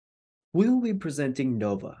We will be presenting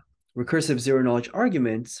NOVA, recursive zero-knowledge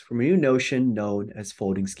arguments from a new notion known as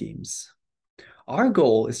folding schemes. Our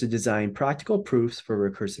goal is to design practical proofs for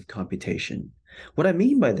recursive computation. What I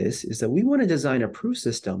mean by this is that we want to design a proof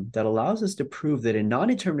system that allows us to prove that a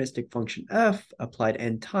non-deterministic function f applied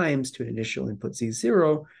n times to an initial input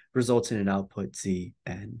z0 results in an output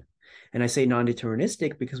zn. And I say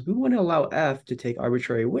non-deterministic because we want to allow f to take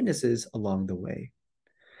arbitrary witnesses along the way.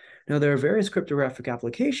 Now, there are various cryptographic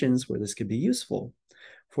applications where this could be useful.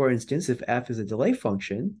 For instance, if f is a delay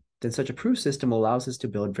function, then such a proof system allows us to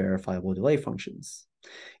build verifiable delay functions.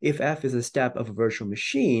 If f is a step of a virtual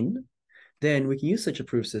machine, then we can use such a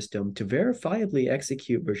proof system to verifiably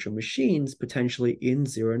execute virtual machines potentially in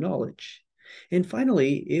zero knowledge. And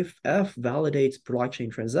finally, if f validates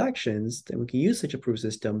blockchain transactions, then we can use such a proof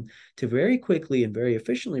system to very quickly and very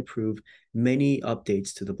efficiently prove many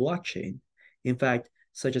updates to the blockchain. In fact,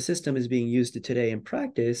 such a system is being used today in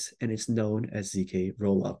practice, and it's known as ZK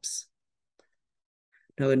rollups.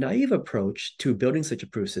 Now, the naive approach to building such a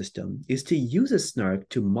proof system is to use a snark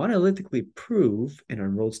to monolithically prove an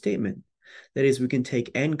unrolled statement. That is, we can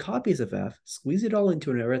take n copies of f, squeeze it all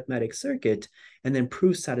into an arithmetic circuit, and then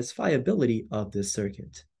prove satisfiability of this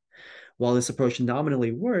circuit. While this approach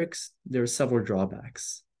nominally works, there are several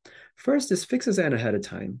drawbacks. First, this fixes n ahead of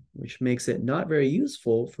time, which makes it not very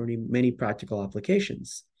useful for many practical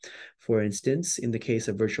applications. For instance, in the case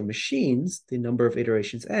of virtual machines, the number of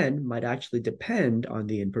iterations n might actually depend on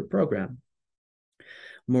the input program.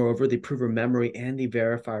 Moreover, the prover memory and the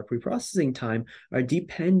verifier preprocessing time are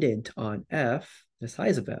dependent on f, the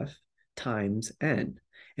size of f, times n.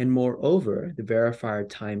 And moreover, the verifier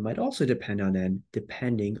time might also depend on n,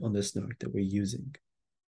 depending on the snark that we're using.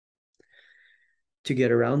 To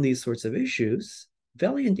get around these sorts of issues,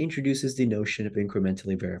 Valiant introduces the notion of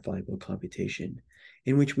incrementally verifiable computation,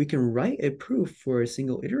 in which we can write a proof for a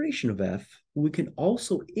single iteration of f. We can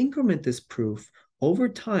also increment this proof over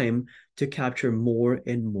time to capture more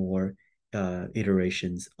and more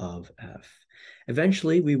iterations of f.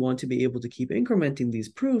 Eventually, we want to be able to keep incrementing these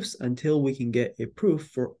proofs until we can get a proof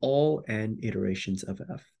for all n iterations of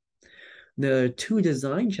f. There are two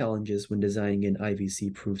design challenges when designing an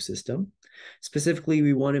IVC proof system. Specifically,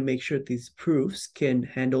 we want to make sure that these proofs can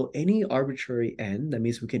handle any arbitrary n. That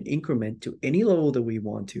means we can increment to any level that we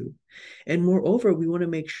want to. And moreover, we want to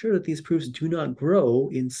make sure that these proofs do not grow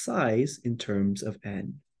in size in terms of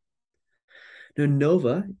n. Now,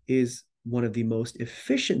 NOVA is one of the most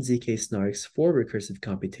efficient ZK snarks for recursive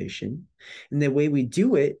computation. And the way we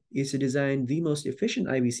do it is to design the most efficient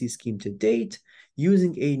IVC scheme to date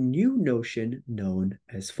using a new notion known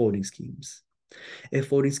as folding schemes. A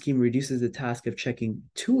folding scheme reduces the task of checking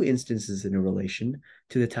two instances in a relation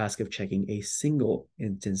to the task of checking a single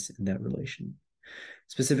instance in that relation.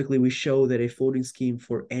 Specifically, we show that a folding scheme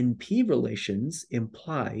for NP relations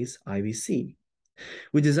implies IVC.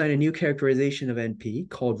 We design a new characterization of NP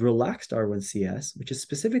called relaxed R1CS, which is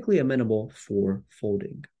specifically amenable for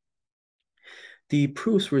folding. The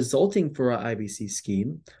proofs resulting for our IVC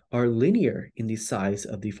scheme are linear in the size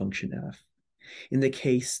of the function f. In the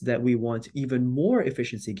case that we want even more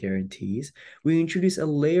efficiency guarantees, we introduce a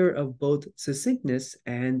layer of both succinctness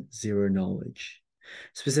and zero knowledge.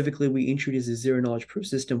 Specifically, we introduce a zero knowledge proof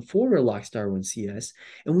system for relaxed R1CS,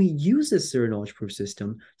 and we use this zero knowledge proof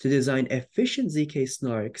system to design efficient ZK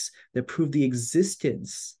snarks that prove the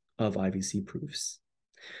existence of IVC proofs.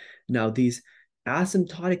 Now, these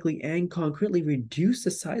asymptotically and concretely reduce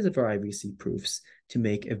the size of our IVC proofs to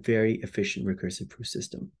make a very efficient recursive proof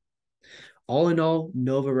system. All in all,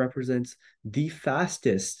 NOVA represents the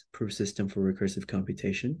fastest proof system for recursive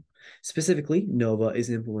computation. Specifically, NOVA is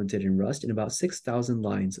implemented in Rust in about 6,000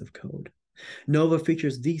 lines of code. NOVA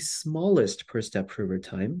features the smallest per-step prover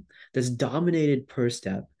time that's dominated per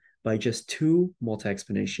step by just two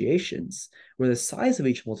multi-exponentiations, where the size of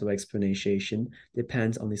each multi-exponentiation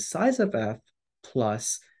depends on the size of f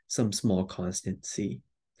plus some small constant c.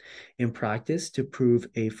 In practice, to prove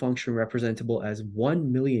a function representable as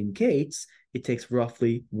 1 million gates, it takes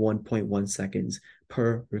roughly 1.1 seconds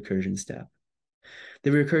per recursion step. The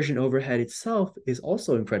recursion overhead itself is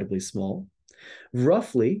also incredibly small.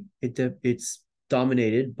 Roughly, it's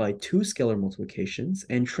dominated by two scalar multiplications,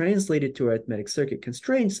 and translated to arithmetic circuit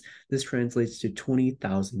constraints, this translates to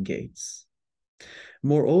 20,000 gates.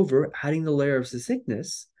 Moreover, adding the layer of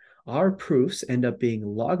succinctness, our proofs end up being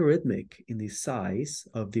logarithmic in the size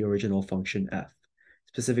of the original function f.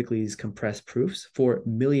 Specifically, these compressed proofs for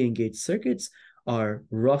million gate circuits are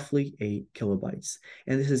roughly 8 kilobytes,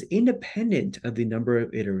 and this is independent of the number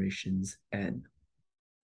of iterations n.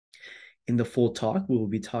 In the full talk, we will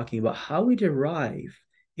be talking about how we derive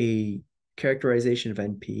a characterization of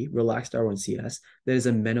NP, relaxed R1CS, that is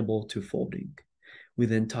amenable to folding. We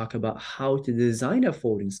then talk about how to design a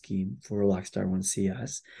folding scheme for relaxed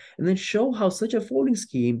R1CS, and then show how such a folding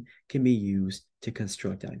scheme can be used to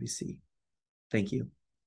construct IBC. Thank you.